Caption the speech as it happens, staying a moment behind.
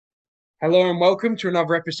Hello and welcome to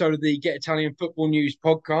another episode of the Get Italian Football News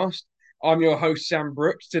podcast. I'm your host, Sam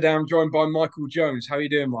Brooks. Today I'm joined by Michael Jones. How are you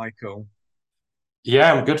doing, Michael?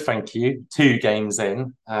 Yeah, I'm good, thank you. Two games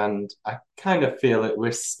in, and I kind of feel that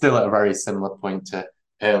we're still at a very similar point to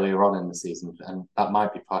earlier on in the season, and that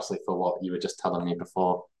might be partially for what you were just telling me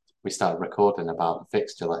before we started recording about the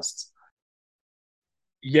fixture lists.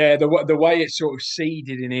 Yeah, the way it's sort of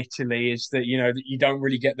seeded in Italy is that that you don't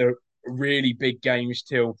really get the really big games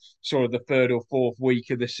till sort of the third or fourth week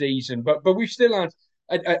of the season. But we've still had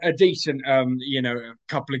a decent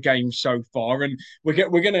couple of games so far, and we're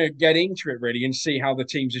going to get into it really and see how the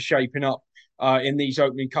teams are shaping up in these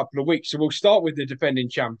opening couple of weeks. So we'll start with the defending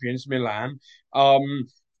champions, Milan.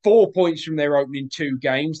 4 points from their opening two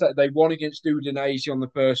games that they won against Udinese on the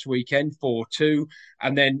first weekend, 4-2,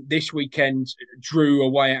 and then this weekend drew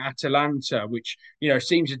away at Atalanta, which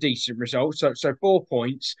seems a decent result. So 4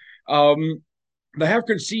 points. They have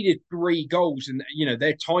conceded three goals, and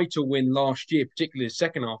their title win last year, particularly the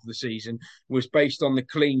second half of the season, was based on the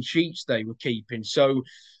clean sheets they were keeping. So,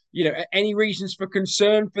 any reasons for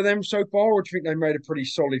concern for them so far, or do you think they made a pretty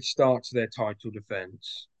solid start to their title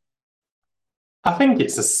defence? I think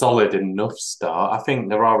it's a solid enough start. I think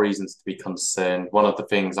there are reasons to be concerned. One of the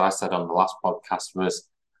things I said on the last podcast was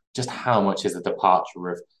just how much is the departure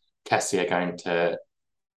of Kessie going to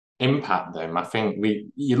impact them. I think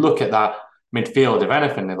you look at that midfield, if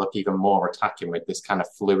anything, they look even more attacking with this kind of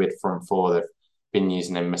fluid front four they've been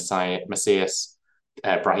using in Macias,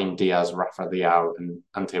 Brahim Diaz, Rafa Leao, and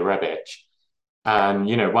Ante Rebic.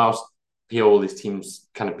 And, whilst Pioli's team's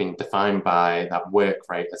kind of been defined by that work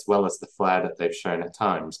rate as well as the flair that they've shown at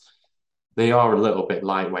times, they are a little bit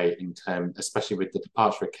lightweight in terms, especially with the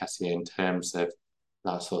departure of Kessie in terms of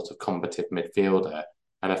that sort of combative midfielder.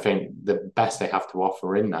 And I think the best they have to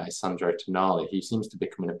offer in that is Sandro Tonali. He seems to be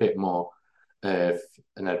becoming a bit more of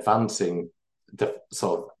an advancing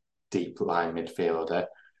sort of deep line midfielder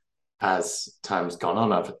as time's gone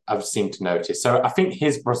on. I've seemed to notice. So I think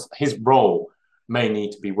his role may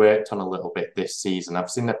need to be worked on a little bit this season.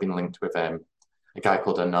 I've seen that been linked with a guy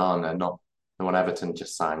called Onana, not the one Everton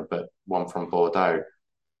just signed, but one from Bordeaux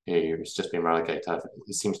who's just been relegated.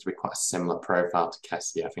 It seems to be quite a similar profile to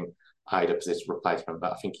Kessie. I think Idub's his replacement,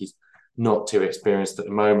 but I think he's not too experienced at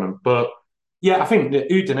the moment. But yeah, I think the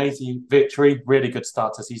Udinese victory, really good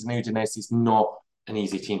start to the season. Udinese is not an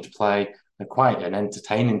easy team to play. They're quite an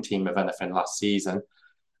entertaining team, if anything, last season.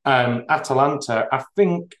 Atalanta, I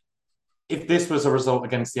think if this was a result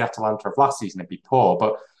against the Atalanta of last season, it'd be poor.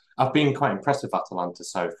 But I've been quite impressed with Atalanta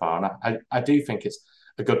so far, and I do think it's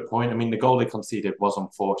a good point. I mean, the goal they conceded was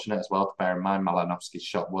unfortunate as well. To bear in mind, Malinovsky's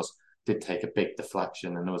shot did take a big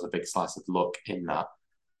deflection, and there was a big slice of luck in that.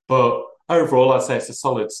 But overall, I'd say it's a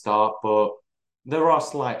solid start. But there are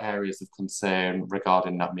slight areas of concern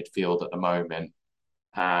regarding that midfield at the moment,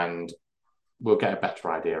 and we'll get a better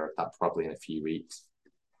idea of that probably in a few weeks.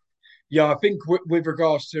 Yeah, I think with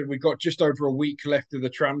regards to we've got just over a week left of the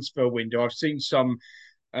transfer window. I've seen some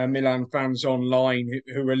Milan fans online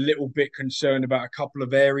who are a little bit concerned about a couple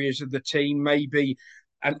of areas of the team, maybe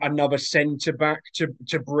another centre back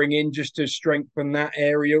to bring in just to strengthen that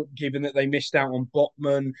area, given that they missed out on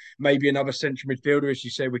Botman, maybe another central midfielder, as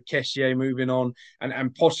you say, with Kessié moving on,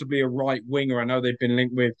 and possibly a right winger. I know they've been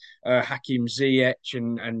linked with Hakim Ziyech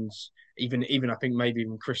and even I think maybe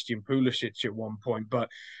even Christian Pulisic at one point. But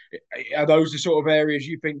are those the sort of areas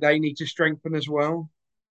you think they need to strengthen as well?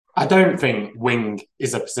 I don't think wing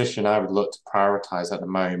is a position I would look to prioritise at the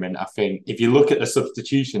moment. I think if you look at the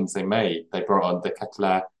substitutions they made, they brought on De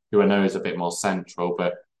Ketelaere, who I know is a bit more central,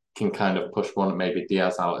 but can kind of push one maybe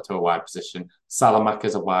Diaz out to a wide position.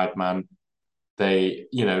 Salamaca's a wide man. They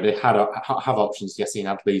have options. Yassine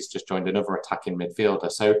Adli's just joined another attacking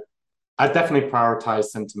midfielder. So I definitely prioritise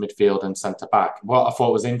centre midfield and centre back. What I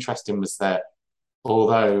thought was interesting was that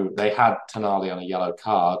although they had Tonali on a yellow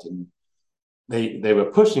card and they were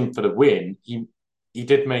pushing for the win. He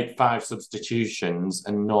did make five substitutions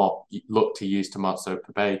and not look to use Tommaso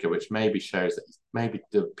Pobega, which maybe shows that maybe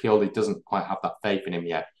Pioli doesn't quite have that faith in him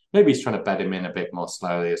yet. Maybe he's trying to bed him in a bit more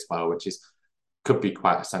slowly as well, which is could be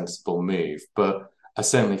quite a sensible move. But I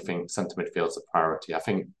certainly think centre midfield's a priority. I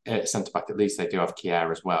think at centre back at least they do have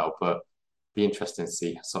Kier as well, but be interesting to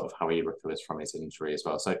see sort of how he recovers from his injury as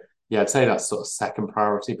well. So yeah, I'd say that's sort of second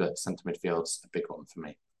priority, but centre midfield's a big one for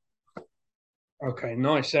me. Okay,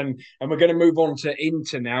 nice. And we're going to move on to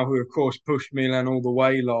Inter now, who of course pushed Milan all the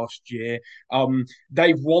way last year.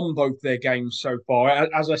 They've won both their games so far.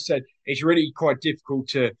 As I said, it's really quite difficult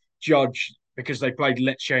to judge because they played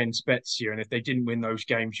Lecce and Spezia, and if they didn't win those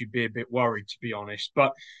games, you'd be a bit worried, to be honest.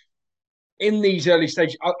 But in these early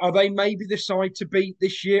stages, are they maybe the side to beat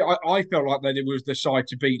this year? I felt like they was the side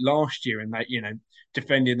to beat last year, and that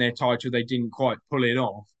defending their title, they didn't quite pull it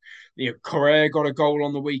off. Correa got a goal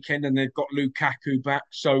on the weekend, and they've got Lukaku back.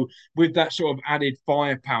 So with that sort of added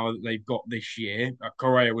firepower that they've got this year,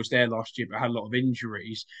 Correa was there last year but had a lot of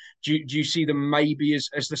injuries. Do you see them maybe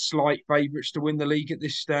as the slight favourites to win the league at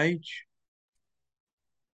this stage?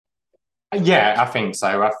 Yeah, I think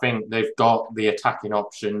so. I think they've got the attacking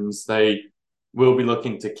options. They will be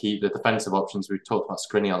looking to keep the defensive options. We talked about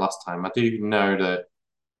Skriniar last time. I do know that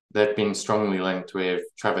they've been strongly linked with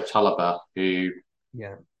Trevor Chalobah, who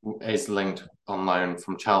Yeah. is linked on loan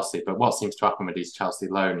from Chelsea. But what seems to happen with these Chelsea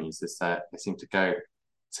loanees is that they seem to go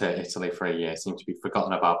to Italy for a year, seem to be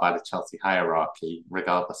forgotten about by the Chelsea hierarchy,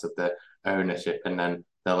 regardless of the ownership, and then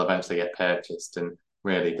they'll eventually get purchased and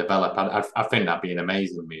really develop. I think that'd be an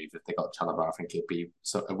amazing move if they got Chalobah. I think it'd be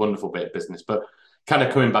a wonderful bit of business. But kind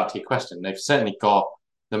of coming back to your question, they've certainly got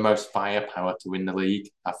the most firepower to win the league.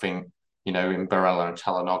 I think, in Barella and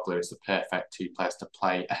Çalhanoğlu, it's the perfect two players to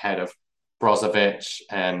play ahead of Brozovic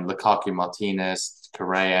and Lukaku Martinez,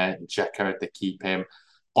 Correa, Dzeko, they keep him.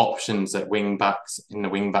 Options at wing backs in the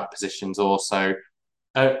wing back positions also.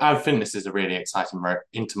 I think this is a really exciting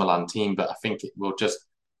Inter Milan team, but I think it will just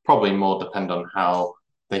probably more depend on how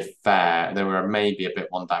they fare. They were maybe a bit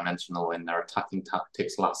one-dimensional in their attacking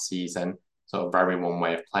tactics last season, sort of very one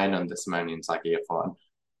way of playing under Simone Inzaghi. And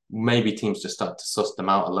maybe teams just start to suss them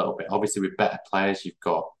out a little bit. Obviously, with better players, you've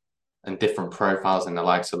got and different profiles in the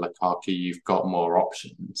likes of Lukaku, you've got more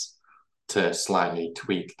options to slightly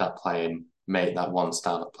tweak that play and make that one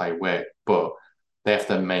style of play work. But they have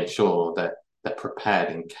to make sure that they're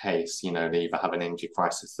prepared in case, they either have an injury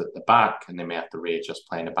crisis at the back and they may have to readjust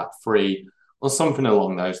playing a back three or something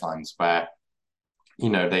along those lines where,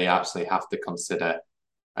 they actually have to consider,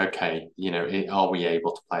 okay, are we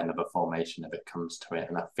able to play another formation if it comes to it?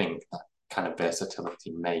 And I think that kind of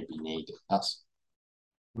versatility may be needed. That's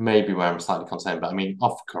maybe where I'm slightly concerned. But I mean,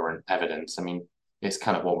 off current evidence, I mean, it's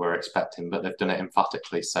kind of what we're expecting, but they've done it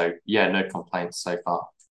emphatically. So yeah, no complaints so far.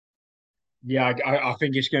 Yeah, I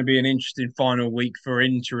think it's going to be an interesting final week for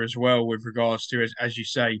Inter as well, with regards to, as you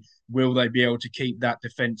say, will they be able to keep that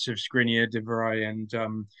defensive Skriniar, De Vrij,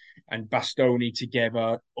 and Bastoni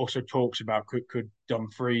together? Also talks about could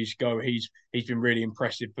Dumfries go? He's been really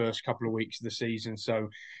impressive first couple of weeks of the season, so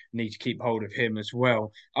need to keep hold of him as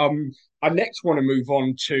well. I next want to move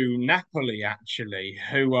on to Napoli, actually,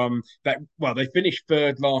 who they finished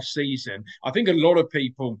third last season. I think a lot of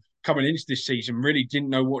people coming into this season really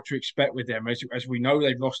didn't know what to expect with them. As we know,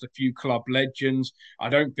 they've lost a few club legends. I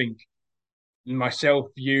don't think myself,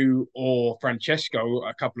 you, or Francesco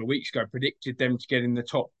a couple of weeks ago predicted them to get in the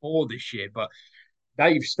top four this year, but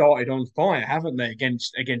they've started on fire, haven't they?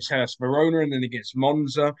 Against Hellas Verona and then against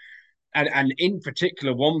Monza, and in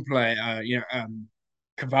particular, one player,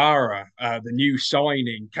 Kvara, the new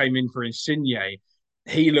signing, came in for Insigne.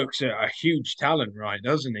 He looks a huge talent, right?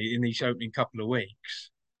 Doesn't he? In these opening couple of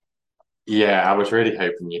weeks. Yeah, I was really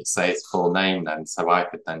hoping you'd say his full name then, so I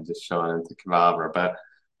could then just show him into Kavara. But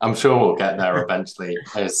I'm sure we'll get there eventually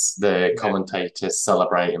as the Yeah. commentators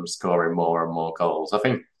celebrate him scoring more and more goals. I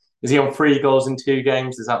think, is he on 3 goals in 2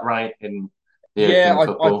 games? Is that right? In the Yeah, Open I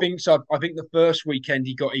Couple? think so. I think the first weekend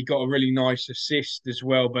he got a really nice assist as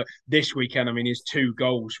well, but this weekend, I mean, his two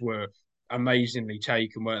goals were amazingly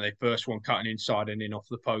taken, weren't they? First one cutting inside and in off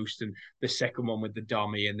the post, and the second one with the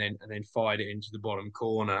dummy, and then fired it into the bottom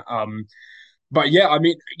corner. But yeah, I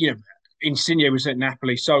mean, Insigne was at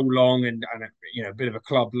Napoli so long, and a bit of a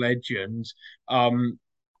club legend. Um,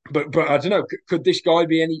 but I don't know. Could this guy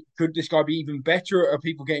be any? Could this guy be even better? Are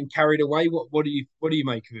people getting carried away? What do you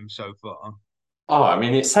make of him so far? Oh, I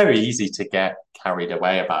mean, it's so easy to get carried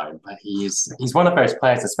away about him, but he's one of those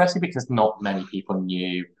players, especially because not many people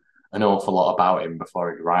knew an awful lot about him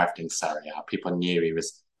before he arrived in Serie A. People knew he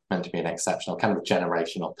was meant to be an exceptional kind of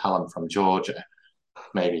generational talent from Georgia,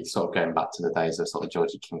 maybe sort of going back to the days of sort of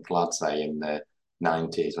Georgie Kinkladze in the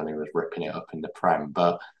 90s when he was ripping it up in the Prem.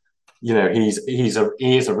 But he is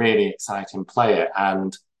a really exciting player,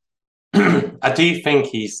 and I do think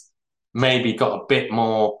he's maybe got a bit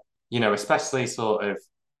more, especially sort of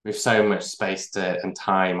with so much space and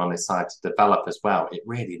time on his side to develop as well. It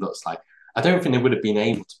really looks like I don't think they would have been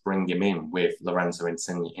able to bring him in with Lorenzo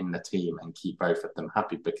Insigne in the team and keep both of them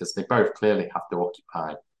happy because they both clearly have to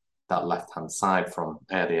occupy that left hand side from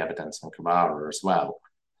early evidence and Kamara as well.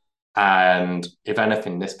 And if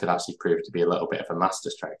anything, this could actually prove to be a little bit of a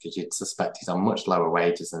masterstroke because you'd suspect he's on much lower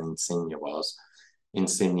wages than Insigne was.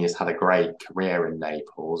 Insigne's had a great career in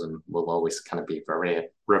Naples and will always kind of be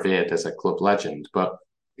revered as a club legend. But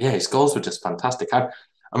yeah, his goals were just fantastic.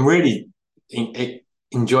 I'm really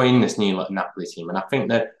enjoying this new Napoli team. And I think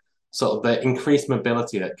that sort of the increased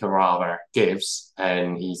mobility that Carrara gives,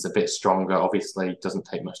 and he's a bit stronger. Obviously, doesn't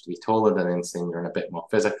take much to be taller than Insigne and a bit more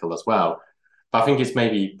physical as well. But I think it's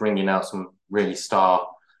maybe bringing out some really star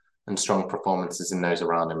and strong performances in those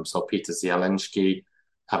around him. So Peter Zielinski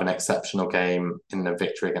have an exceptional game in the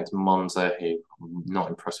victory against Monza, who I'm not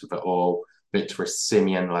impressed with at all. Victor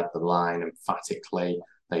Osimhen led the line emphatically.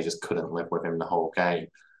 They just couldn't live with him the whole game.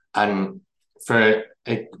 And for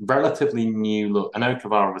a relatively new look, I know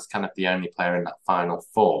Cavara was kind of the only player in that final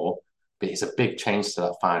four, but it's a big change to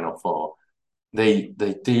that final four.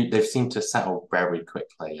 They've seemed to settle very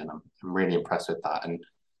quickly, and I'm really impressed with that. And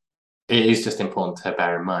it is just important to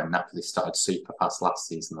bear in mind Napoli started super fast last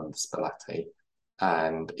season under Spalletti,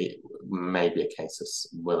 and it may be a case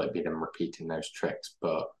of will it be them repeating those tricks?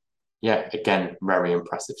 But yeah, again, very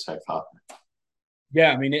impressive so far.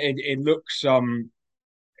 Yeah, I mean, it looks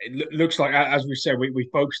looks like, as we said, we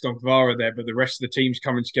focused on Kvara there, but the rest of the team's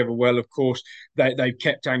coming together well. Of course, they've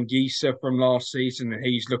kept Anguissa from last season, and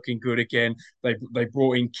he's looking good again. They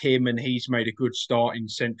brought in Kim, and he's made a good start in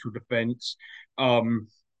central defence. Um,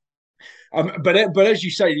 but as you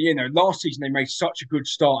say, last season they made such a good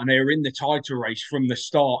start, and they were in the title race from the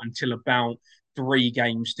start until about 3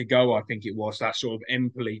 games to go. I think it was that sort of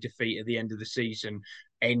Empoli defeat at the end of the season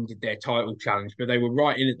ended their title challenge, but they were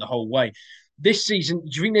right in it the whole way. This season,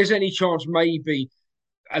 do you think there's any chance maybe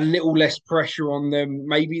a little less pressure on them?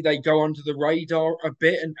 Maybe they go under the radar a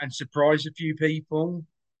bit and surprise a few people?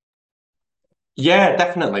 Yeah,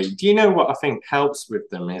 definitely. Do you know what I think helps with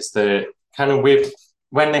them is the kind of with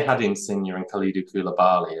when they had Insigne and Kalidou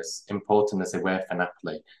Koulibaly, as important as they were for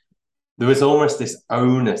Napoli, there was almost this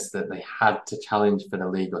onus that they had to challenge for the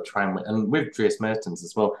league or try and win. And with Dries Mertens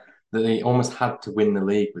as well, that they almost had to win the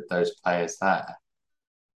league with those players there.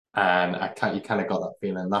 And you kind of got that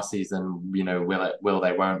feeling last season, will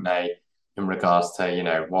they, won't they, in regards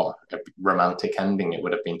to, what a romantic ending it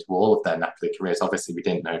would have been to all of their Napoli careers. Obviously, we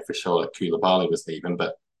didn't know for sure that Koulibaly was leaving,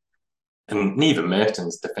 and neither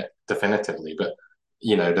Mertens definitively, but,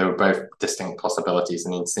 they were both distinct possibilities,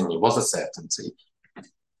 and Insigne was a certainty.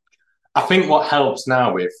 I think what helps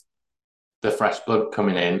now with the fresh blood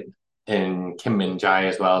coming in Kim Min Jae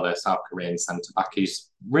as well, the South Korean centre back, who's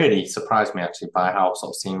really surprised me actually by how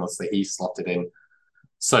sort of seamlessly he's slotted in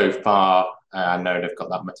so far. I know they've got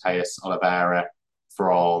that Mateus Oliveira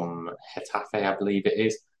from Getafe, I believe it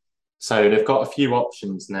is. So they've got a few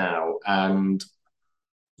options now, and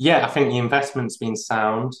yeah, I think the investment's been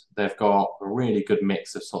sound. They've got a really good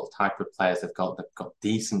mix of sort of type of players. They've got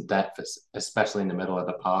decent depth, especially in the middle of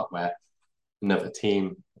the park where another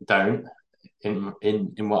team don't. In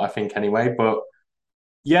what I think anyway, but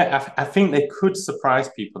yeah, I think they could surprise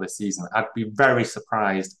people this season. I'd be very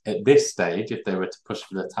surprised at this stage if they were to push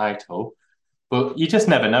for the title, but you just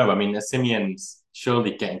never know. I mean, Simeon's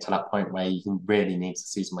surely getting to that point where he really needs a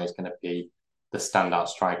season where he's going to be the standout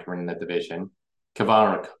striker in the division.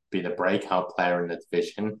 Kvara could be the breakout player in the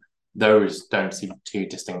division. Those don't seem two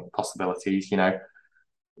distinct possibilities.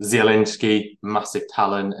 Zielinski, massive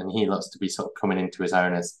talent, and he looks to be sort of coming into his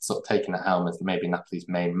own as sort of taking the helm as maybe Napoli's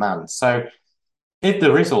main man. So if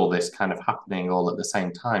there is all this kind of happening all at the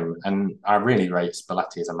same time, and I really rate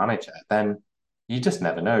Spalletti as a manager, then you just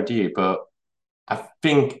never know, do you? But I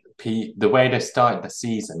think the way they started the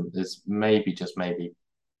season is maybe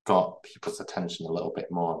got people's attention a little bit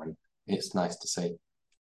more, and it's nice to see.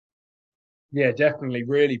 Yeah, definitely.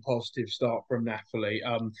 Really positive start from Napoli.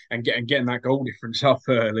 Getting that goal difference up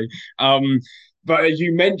early. But as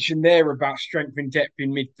you mentioned there about strength and depth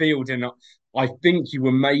in midfield, and I think you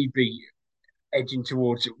were maybe edging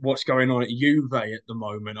towards what's going on at Juve at the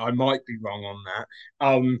moment. I might be wrong on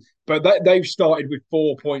that. But they've started with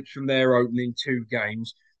 4 points from their opening 2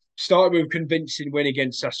 games. Started with a convincing win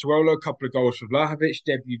against Sassuolo, a couple of goals for Vlahovic,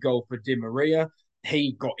 debut goal for Di Maria.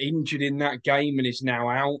 He got injured in that game and is now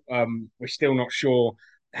out. We're still not sure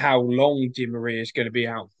how long Di Maria is going to be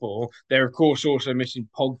out for. They're, of course, also missing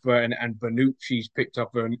Pogba and Bonucci's picked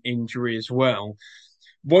up an injury as well.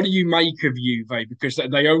 What do you make of Juve? Because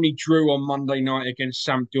they only drew on Monday night against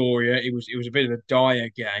Sampdoria. It was a bit of a dire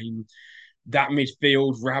game. That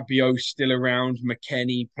midfield, Rabiot still around,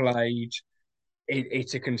 McKennie played.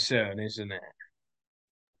 It's a concern, isn't it?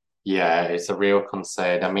 Yeah, it's a real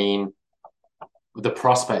concern. I mean, the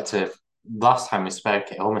prospect of last time we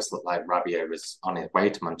spoke, it almost looked like Rabiot was on his way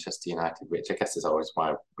to Manchester United, which I guess is always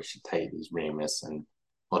why we should take these rumours and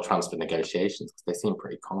or transfer negotiations because they seem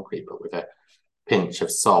pretty concrete, but with a pinch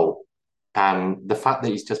of salt. And the fact that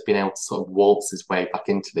he's just been able to sort of waltz his way back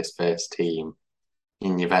into this first team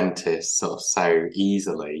in Juventus sort of so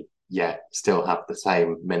easily yet still have the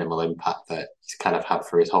same minimal impact that he's kind of had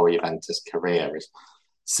for his whole Juventus career is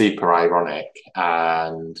super ironic.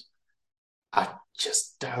 And I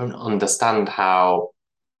just don't understand how,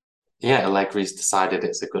 yeah, Allegri's decided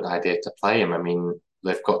it's a good idea to play him. I mean,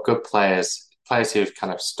 they've got good players, players who've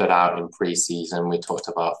kind of stood out in pre-season. We talked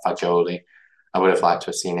about Fagioli. I would have liked to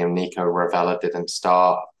have seen him. Nico Ravella didn't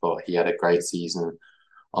start, but he had a great season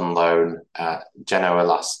on loan at Genoa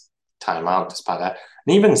last time out, despite that.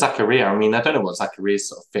 And even Zakaria, I mean, I don't know what Zakaria's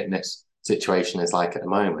sort of fitness situation is like at the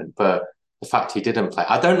moment, but the fact he didn't play,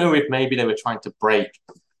 I don't know if maybe they were trying to break,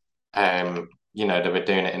 they were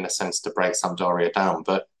doing it in a sense to break Sampdoria down,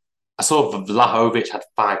 but I saw Vlahovic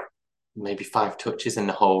had maybe five touches in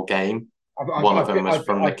the whole game. One of them was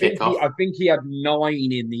from the kickoff. I think he had 9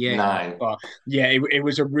 in the end, Nine. but yeah, it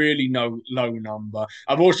was a really low number.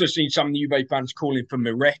 I've also seen some Juve fans calling for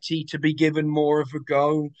Moretti to be given more of a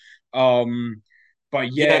go. Um,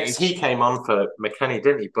 but yeah, Yeah, because he it's came on for McKennie,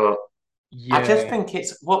 didn't he? But I just yeah. think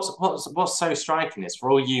it's what's so striking is for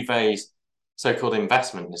all Juve's so-called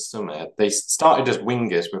investment this summer, they started as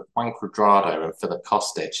wingers with Juan Cuadrado and Philip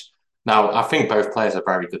Kostic. Now, I think both players are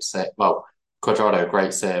very good. Well, Cuadrado, a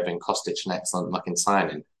great save, and Kostic, an excellent looking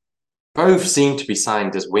signing. Both seem to be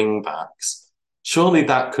signed as wing backs. Surely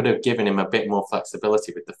that could have given him a bit more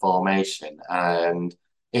flexibility with the formation. And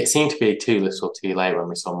it seemed to be too little too late when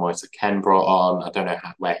we saw Moise Ken brought on. I don't know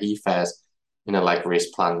where he fares in Allegri's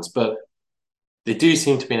plans, but they do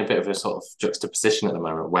seem to be in a bit of a sort of juxtaposition at the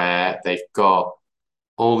moment where they've got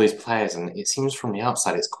all these players, and it seems from the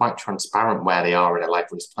outside it's quite transparent where they are in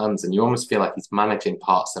Allegri's plans, and you almost feel like he's managing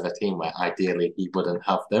parts of a team where ideally he wouldn't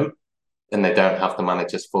have them, and they don't have the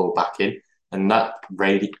manager's full backing, and that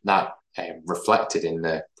reflected in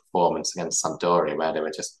the performance against Sampdoria where they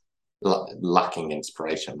were just lacking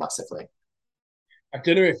inspiration massively. I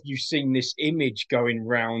don't know if you've seen this image going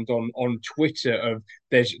round on Twitter of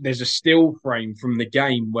there's a still frame from the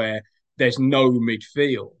game where there's no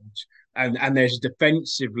midfield and there's a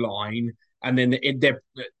defensive line and then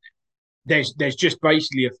there's just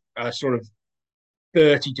basically a sort of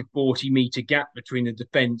 30 to 40 meter gap between the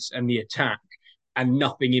defense and the attack and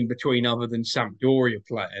nothing in between other than Sampdoria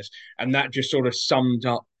players. And that just sort of summed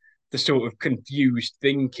up the sort of confused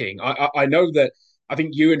thinking. I know that I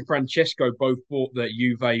think you and Francesco both thought that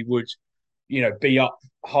Juve would, be up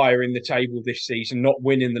higher in the table this season, not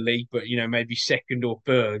winning the league, but maybe second or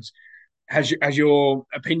third. Has your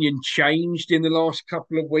opinion changed in the last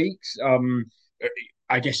couple of weeks?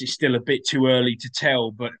 I guess it's still a bit too early to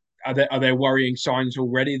tell, but are there worrying signs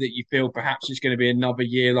already that you feel perhaps it's going to be another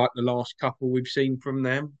year like the last couple we've seen from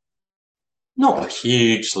them? Not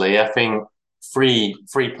hugely. I think three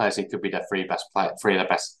players who could be the three of the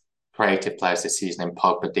best creative players this season in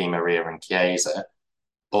Pogba, Di Maria, and Chiesa,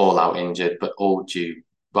 all out injured, but all due.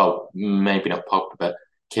 Well, maybe not Pogba, but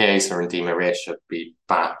Chiesa and Di Maria should be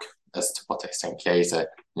back. As to what extent Chiesa,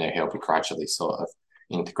 he'll be gradually sort of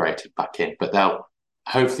integrated back in, but they'll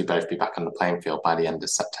hopefully both be back on the playing field by the end of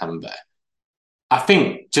September. I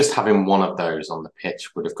think just having one of those on the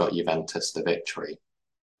pitch would have got Juventus the victory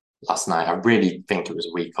last night. I really think it was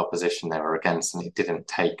a weak opposition they were against, and it didn't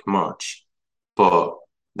take much, but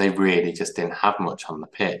they really just didn't have much on the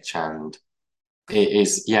pitch. And it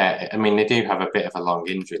is, yeah, I mean, they do have a bit of a long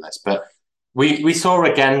injury list, but we saw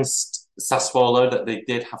against Sassuolo that they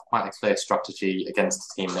did have quite a clear strategy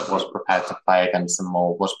against a team that was prepared to play against them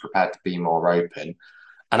more, was prepared to be more open.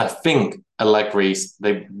 And I think Allegri's,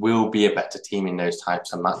 they will be a better team in those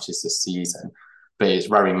types of matches this season. But it's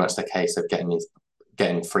very much the case of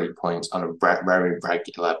getting 3 points on a very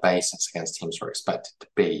regular basis against teams we're expected to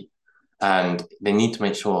be. And they need to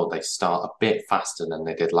make sure they start a bit faster than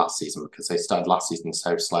they did last season because they started last season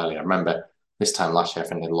so slowly. I remember this time last year, I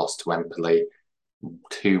think they lost to Empoli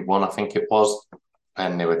 2-1, I think it was.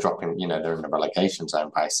 And they were dropping, they're in the relegation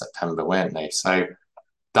zone by September, weren't they? So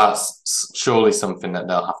that's surely something that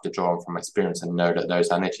they'll have to draw on from experience and know that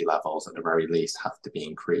those energy levels at the very least have to be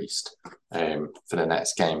increased for the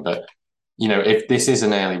next game. But if this is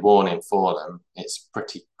an early warning for them, it's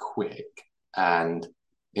pretty quick, and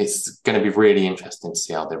it's going to be really interesting to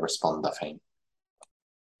see how they respond, I think.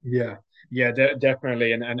 Yeah, yeah,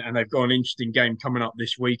 definitely, and they've got an interesting game coming up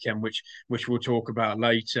this weekend, which we'll talk about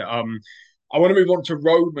later. I want to move on to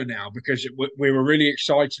Roma now because we were really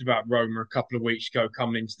excited about Roma a couple of weeks ago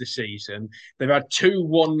coming into the season. They've had two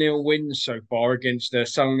 1-0 wins so far against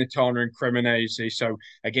Salernitana and Cremonese. So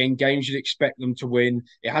again, games you'd expect them to win.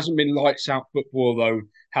 It hasn't been lights out football though.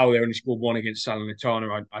 How they only scored one against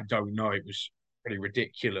Salernitana, I don't know. It was pretty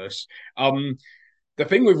ridiculous. The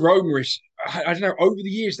thing with Roma is I don't know. Over the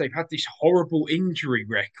years, they've had this horrible injury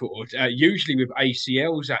record, usually with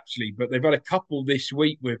ACLs actually, but they've had a couple this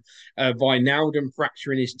week with Wijnaldum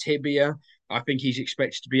fracturing his tibia. I think he's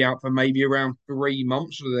expected to be out for maybe around 3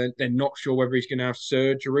 months. So they're not sure whether he's going to have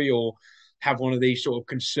surgery or have one of these sort of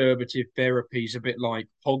conservative therapies, a bit like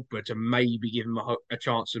Pogba, to maybe give him a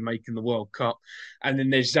chance of making the World Cup. And then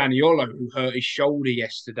there's Zaniolo, who hurt his shoulder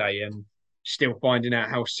yesterday, and still finding out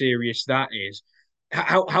how serious that is.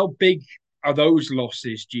 How big are those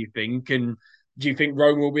losses, do you think? And do you think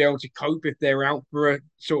Rome will be able to cope if they're out for a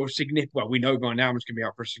sort of significant? Well, we know by now it's going to be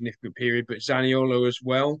out for a significant period, but Zaniolo as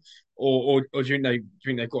well, or do you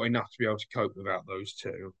think they've got enough to be able to cope without those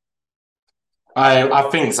two? I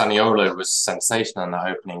think Zaniolo was sensational in that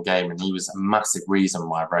opening game, and he was a massive reason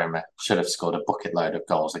why Roma should have scored a bucket load of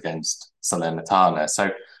goals against Salernitana.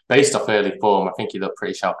 So, based off early form, I think he looked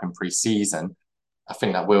pretty sharp in pre-season. I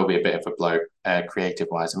think that will be a bit of a blow creative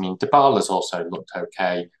wise. I mean, Dybala's also looked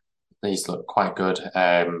okay. He's looked quite good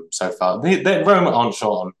so far. Roma aren't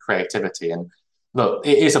short on creativity, and look,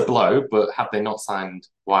 it is a blow. But had they not signed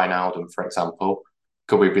Wijnaldum, for example,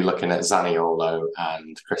 could we be looking at Zaniolo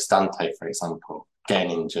and Cristante, for example,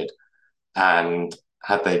 getting injured? And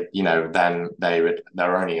had they, then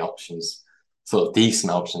their only options, sort of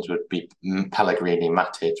decent options, would be Pellegrini,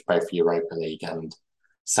 Matic, both Europa League and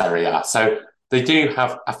Serie A. So they do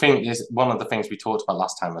have, I think, is one of the things we talked about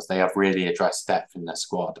last time was they have really addressed depth in their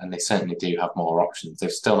squad, and they certainly do have more options.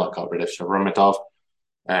 They've still not got rid of Sharumadov,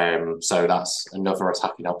 so that's another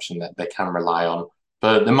attacking option that they can rely on.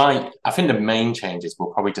 But I think the main changes,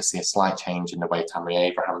 we'll probably just see a slight change in the way Tammy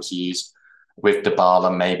Abraham's used. With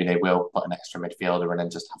Dybala, maybe they will put an extra midfielder in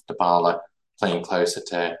and just have Dybala playing closer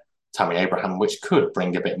to Tammy Abraham, which could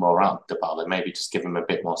bring a bit more out of Dybala, maybe just give him a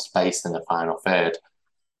bit more space in the final third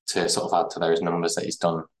to sort of add to those numbers that he's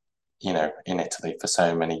done, in Italy for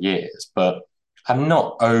so many years. But I'm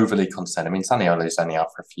not overly concerned. I mean, Zaniolo's only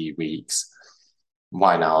out for a few weeks.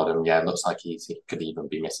 Wijnaldum, yeah, looks like he could even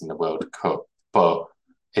be missing the World Cup. But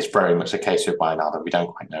it's very much a case with Wijnaldum. We don't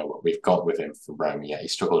quite know what we've got with him for Roma yet. He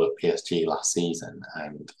struggled at PSG last season,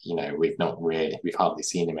 and we've hardly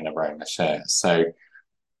seen him in a Roma shirt. So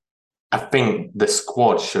I think the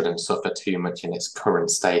squad shouldn't suffer too much in its current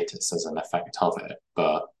status as an effect of it.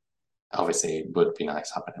 But obviously, it would be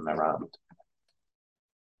nice having him around.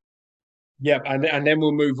 Yeah, and then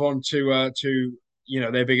we'll move on to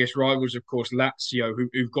their biggest rivals, of course, Lazio,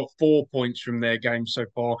 who've got 4 points from their games so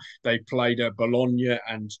far. They played Bologna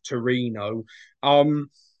and Torino.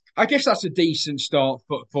 I guess that's a decent start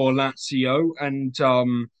for Lazio, and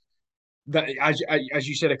that as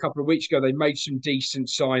you said a couple of weeks ago, they made some decent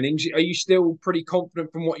signings. Are you still pretty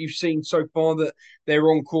confident from what you've seen so far that they're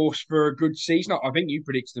on course for a good season? I think you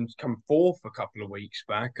predicted them to come fourth a couple of weeks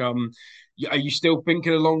back. Are you still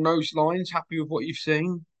thinking along those lines? Happy with what you've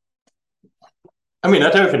seen? I mean,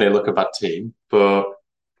 I don't think they look a bad team, but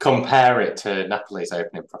compare it to Napoli's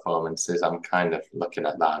opening performances, I'm kind of looking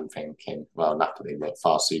at that and thinking, well, Napoli look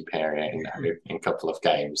far superior in a couple of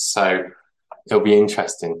games. So it'll be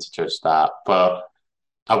interesting to judge that. But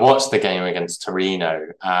I watched the game against Torino,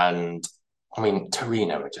 and I mean,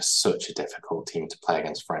 Torino are just such a difficult team to play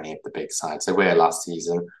against for any of the big sides. They were last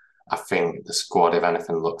season. I think the squad, if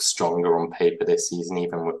anything, looks stronger on paper this season,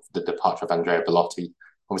 even with the departure of Andrea Belotti.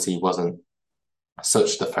 Obviously, he wasn't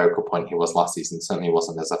such the focal point he was last season, certainly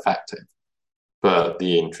wasn't as effective. But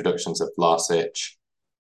the introductions of Vlasic,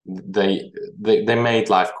 they made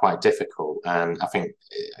life quite difficult. And I think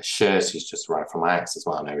Scherzi's just right from Ajax as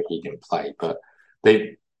well. I know he didn't play, but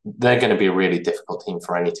they're going to be a really difficult team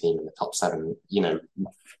for any team in the top seven.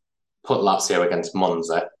 Put Lazio against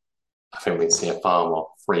Monza, I think we'd see a far more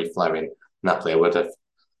free-flowing Napoli. I would have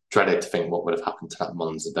dreaded to think what would have happened to that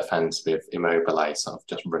Monza defence with Immobile sort of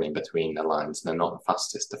just running between the lines. And they're not the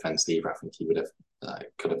fastest defence either. I think he would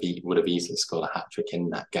have easily scored a hat trick in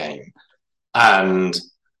that game. And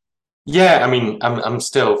yeah, I mean, I'm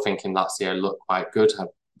still thinking Lazio looked quite good. I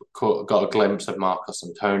got a glimpse of Marcos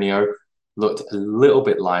Antonio. Looked a little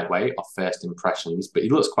bit lightweight off first impressions, but he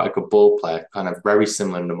looks quite a good ball player, kind of very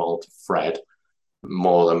similar in the mold to Fred,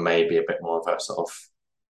 more than maybe a bit more of a sort of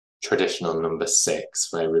traditional number six,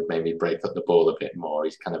 where he would maybe break up the ball a bit more.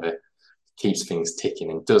 He's kind of keeps things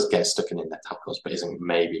ticking and does get stuck in the tackles, but isn't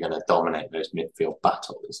maybe going to dominate those midfield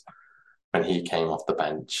battles when he came off the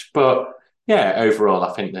bench. But yeah, overall,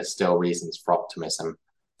 I think there's still reasons for optimism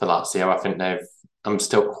for Lazio. I think I'm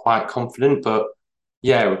still quite confident, but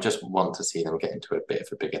yeah, I would just want to see them get into a bit of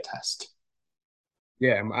a bigger test.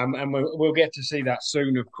 Yeah, and we'll get to see that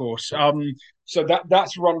soon, of course. So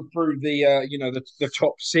that's run through the the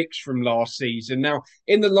top six from last season. Now,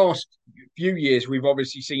 in the last few years, we've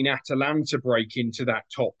obviously seen Atalanta break into that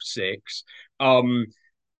top six. Um,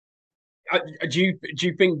 do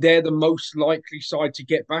you think they're the most likely side to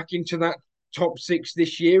get back into that top six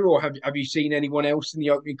this year, or have you seen anyone else in the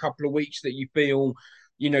opening couple of weeks that you feel,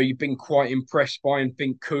 you've been quite impressed by and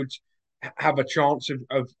think could have a chance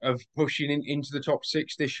of pushing into the top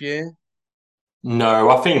six this year? No,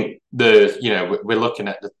 I think we're looking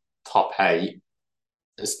at the top eight.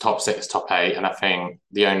 It's top six, top eight, and I think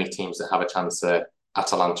the only teams that have a chance are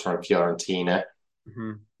Atalanta and Fiorentina.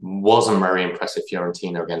 Mhm. Wasn't very impressive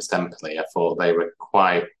Fiorentina against Empoli. I thought they were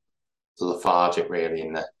quite lethargic really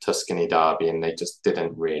in the Tuscany derby, and they just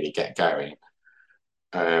didn't really get going.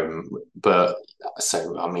 But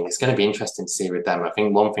so I mean, it's going to be interesting to see with them. I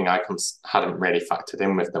think one thing I hadn't really factored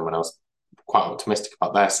in with them when I was quite optimistic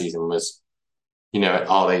about their season was,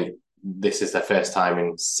 are they? This is their first time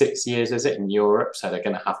in 6 years, is it, in Europe? So they're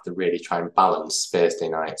going to have to really try and balance Thursday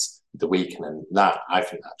nights the weekend, and that I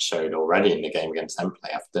think that showed already in the game against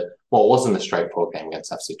Empoli after what wasn't a straightforward game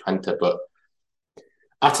against FC Twente, but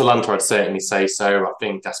Atalanta, I'd certainly say so. I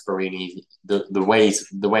think Gasperini, the way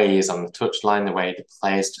he is on the touchline, the way the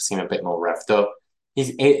players just seem a bit more revved up.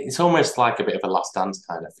 It's almost like a bit of a last dance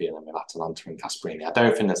kind of feeling with Atalanta and Gasperini. I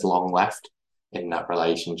don't think there's long left in that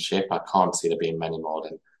relationship. I can't see there being many more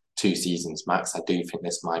than 2 seasons max. I do think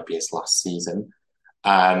this might be his last season,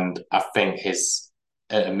 and I think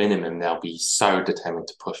at a minimum they'll be so determined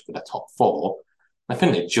to push for the top four. I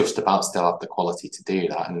think they just about still have the quality to do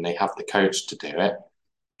that, and they have the coach to do it.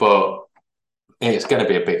 But it's going to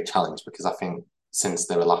be a big challenge because I think since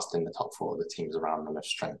they were last in the top four, the teams around them have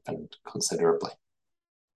strengthened considerably.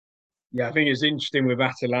 Yeah, I think it's interesting with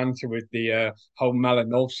Atalanta with the whole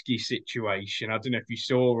Malinowski situation. I don't know if you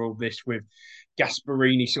saw all this with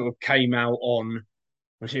Gasperini sort of came out on,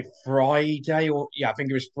 was it Friday or yeah, I think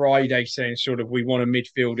it was Friday saying sort of we want a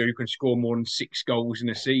midfielder who can score more than 6 goals in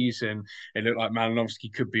a season. It looked like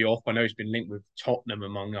Malinowski could be off. I know he's been linked with Tottenham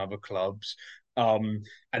among other clubs. And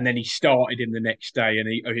then he started him the next day, and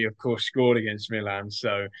he of course scored against Milan.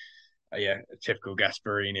 So yeah, typical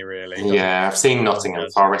Gasperini really doesn't. Yeah, I've seen Never Nottingham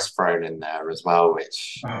does. Forest thrown in there as well,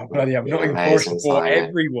 which Oh would bloody hell! be an Nottingham Forest amazing have bought signing.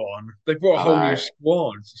 everyone. They've brought a I whole new know.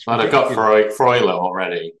 squad. It's Well, they've got ridiculous. Freuler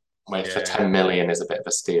already, which for Yeah, 10 million is a bit of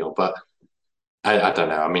a steal. But I don't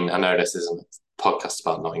know. I mean, I know this isn't a podcast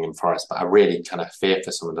about Nottingham Forest, but I really kind of fear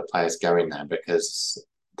for some of the players going there because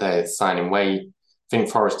they're signing way. I think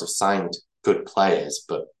Forest have signed good players,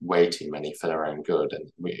 but way too many for their own good.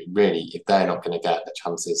 And really, if they're not going to get the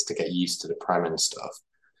chances to get used to the Prem and stuff,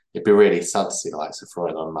 it'd be really sad to see the likes of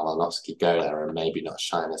Freuler and Malinowski go there and maybe not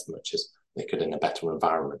shine as much as they could in a better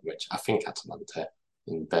environment, which I think Atalanta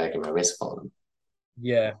in Bergamo is for them.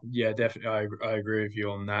 yeah, definitely. I agree with you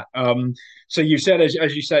on that. So you said, as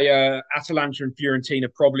you say, Atalanta and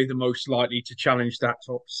Fiorentina probably the most likely to challenge that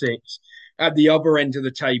top six. At the other end of the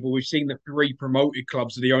table, we've seen the three promoted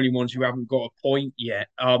clubs are the only ones who haven't got a point yet.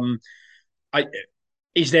 I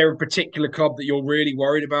Is there a particular club that you're really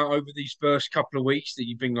worried about over these first couple of weeks that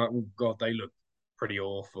you've been like, oh God, they look pretty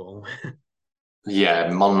awful? Yeah,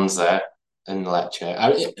 Monza and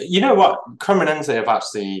Lecce. You know what? Cremonese have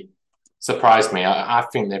actually surprised me. I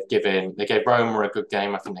think they gave Roma a good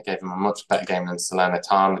game. I think they gave them a much better game than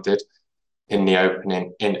Salernitana did in the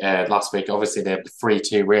opening in last week. Obviously, they had the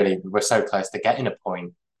 3-2. Really, we were so close to getting a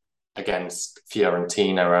point against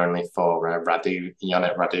Fiorentina, only for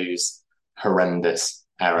Yannick Radu's horrendous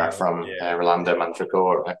error from Yeah. Rolando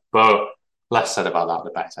Mandragora. But less said about that,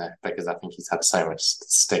 the better, because I think he's had so much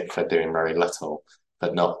stick for doing very little,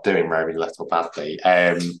 but not doing very little badly.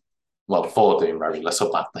 Well, for doing very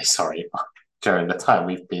little badly, sorry, during the time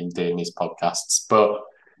we've been doing these podcasts. But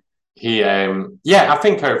I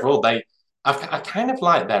think overall I kind of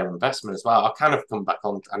like their investment as well. I'll kind of come back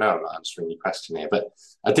on. I know I'm not answering your question here, but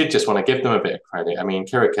I did just want to give them a bit of credit. I mean,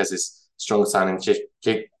 Chiriches is strong signing.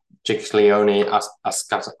 Giglione,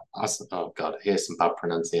 oh God, here's some bad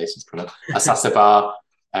pronunciations. Asasabar,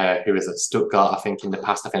 who was at Stuttgart, I think, in the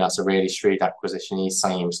past. I think that's a really shrewd acquisition. He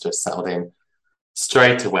seems to have settled in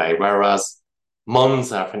straight away. Whereas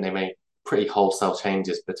Monza, I think they made pretty wholesale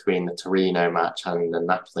changes between the Torino match and the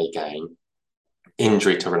Napoli game.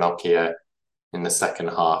 Injury to Ranocchia in the second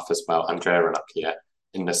half as well, Andrea Ranocchia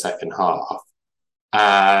in the second half.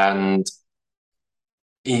 And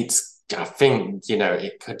I think,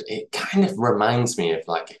 it kind of reminds me of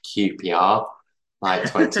like a QPR, like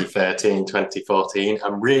 2013, 2014.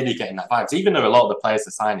 I'm really getting that vibes, even though a lot of the players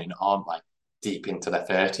they're signing aren't like deep into their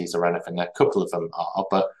 30s or anything. A couple of them are,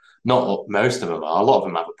 but Not most of them are. A lot of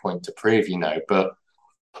them have a point to prove, but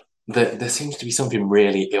there seems to be something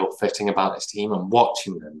really ill-fitting about this team. And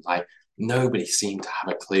watching them, like nobody seemed to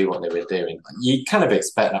have a clue what they were doing. You kind of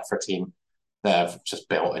expect that for a team that have just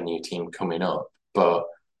built a new team coming up, but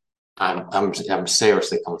I'm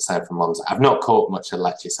seriously concerned for Monza. I've not caught much of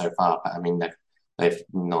Lecce so far, but I mean they've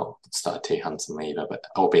not started too handsomely either, but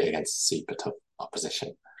albeit against super tough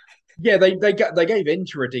opposition. Yeah, they gave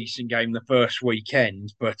Inter a decent game the first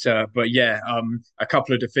weekend, but yeah, a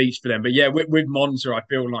couple of defeats for them. But yeah, with Monza, I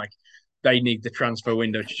feel like they need the transfer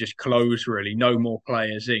window to just close. Really, no more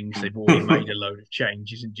players in because they've already made a load of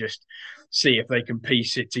changes, and just see if they can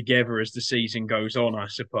piece it together as the season goes on. I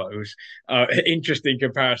suppose. Interesting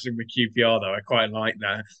comparison with QPR though. I quite like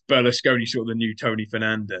that. Berlusconi sort of the new Tony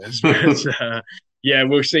Fernandez, but yeah,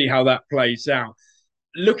 we'll see how that plays out.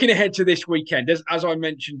 Looking ahead to this weekend, as I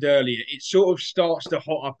mentioned earlier, it sort of starts to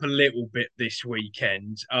hot up a little bit this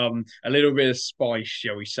weekend. A little bit of spice,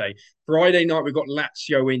 shall we say. Friday night, we've got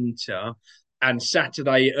Lazio Inter, and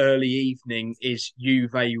Saturday early evening is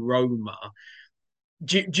Juve Roma.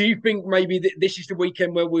 Do you think maybe this is the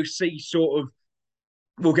weekend where we'll see sort of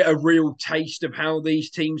we'll get a real taste of how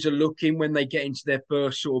these teams are looking when they get into their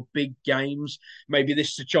first sort of big games? Maybe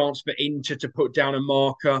this is a chance for Inter to put down a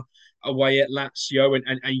marker away at Lazio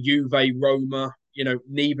and Juve Roma.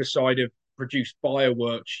 Neither side have produced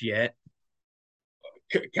fireworks yet.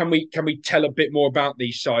 Can we tell a bit more about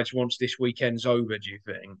these sides once this weekend's over? Do you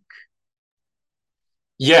think?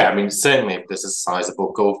 Yeah, I mean, certainly there's a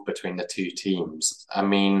sizable gulf between the two teams. I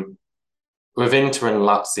mean, with Inter and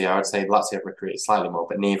Lazio, I would say Lazio have recruited slightly more,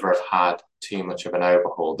 but neither have had too much of an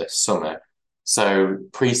overhaul this summer. So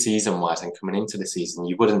pre-season wise and coming into the season,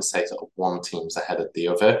 you wouldn't say sort of one team's ahead of the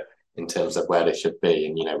other in terms of where they should be.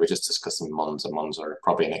 And we're just discussing Monza. Monza are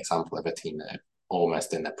probably an example of a team that are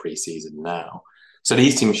almost in their pre-season now. So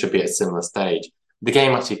these teams should be at a similar stage. The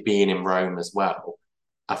game actually being in Rome as well,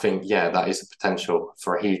 I think, yeah, that is a potential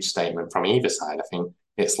for a huge statement from either side. I think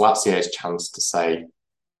it's Lazio's chance to say,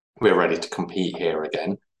 we're ready to compete here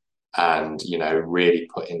again and really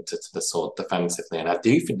put into to the sword defensively. And I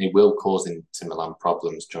do think they will cause Inter Milan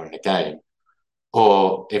problems during the game.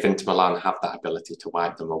 Or if Inter Milan have that ability to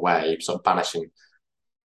wipe them away, sort of banishing.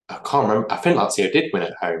 I can't remember. I think Lazio did win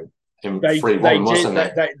at home in They 3-1, did wasn't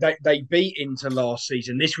it? they beat Inter last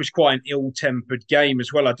season. This was quite an ill-tempered game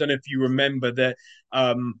as well. I don't know if you remember that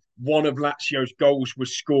one of Lazio's goals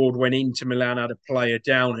was scored when Inter Milan had a player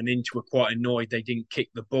down, and Inter were quite annoyed they didn't kick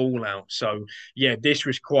the ball out. So yeah, this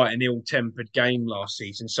was quite an ill-tempered game last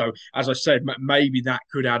season. So as I said, maybe that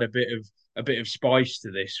could add a bit of spice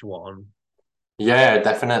to this one. Yeah,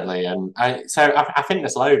 definitely. And I think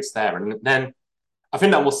there's loads there. And then I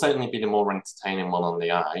think that will certainly be the more entertaining one on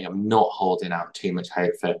the eye. I'm not holding out too much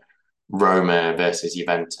hope for Roma versus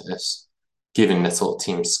Juventus, given the sort of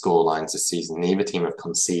team score lines this season. Neither team have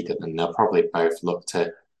conceded, and they'll probably both look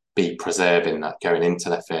to be preserving that going into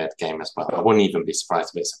their third game as well. I wouldn't even be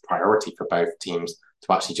surprised if it's a priority for both teams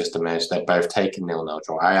to actually just emerge. They're both taking nil-nil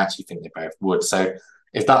draw. I actually think they both would. So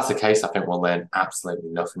if that's the case, I think we'll learn absolutely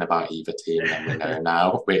nothing about either team than we know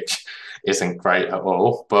now, which isn't great at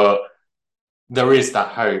all. But there is that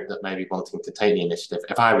hope that maybe wanting to take the initiative.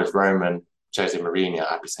 If I was Roman Jose Mourinho,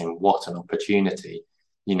 I'd be saying, what an opportunity.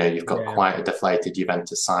 You've got Yeah. quite a deflated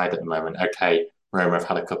Juventus side at the moment. Okay, Roma have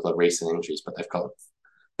had a couple of recent injuries, but they've got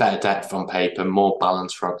better depth on paper, more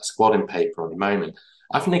balance throughout the squad in paper at the moment.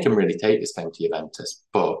 I think they can really take this game to Juventus,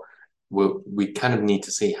 but we kind of need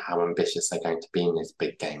to see how ambitious they're going to be in these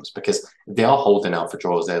big games because if they are holding out for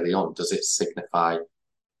draws early on, does it signify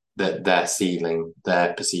that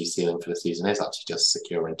their perceived ceiling for the season is actually just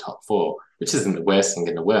securing top four, which isn't the worst thing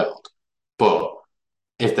in the world. But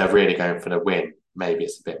if they're really going for the win, maybe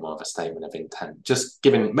it's a bit more of a statement of intent. Just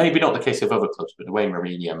given, maybe not the case of other clubs, but the way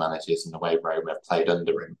Mourinho manages and the way Roma have played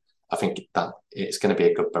under him, I think that it's going to be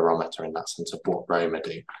a good barometer in that sense of what Roma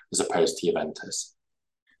do as opposed to Juventus.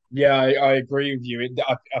 Yeah, I agree with you.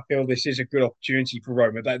 I feel this is a good opportunity for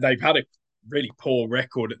Roma. They've had a really poor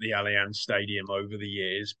record at the Allianz Stadium over the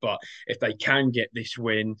years, but if they can get this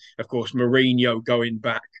win, of course, Mourinho going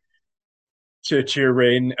back to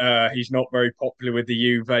Turin, he's not very popular with the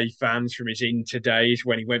Juve fans from his Inter days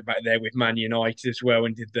when he went back there with Man United as well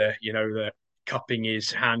and did the cupping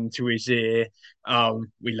his hand to his ear.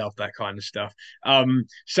 We love that kind of stuff.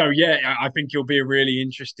 So yeah, I think it'll be a really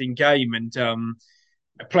interesting game and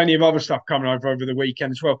plenty of other stuff coming over the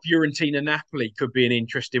weekend as well. Fiorentina Napoli could be an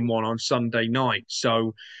interesting one on Sunday night.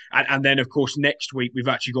 So, and then of course next week we've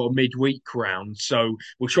actually got a midweek round. So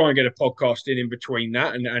we'll try and get a podcast in between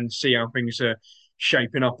that and see how things are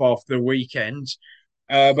shaping up after the weekend.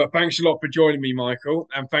 But thanks a lot for joining me, Michael,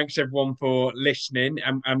 and thanks everyone for listening.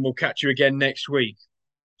 And we'll catch you again next week.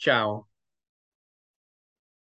 Ciao.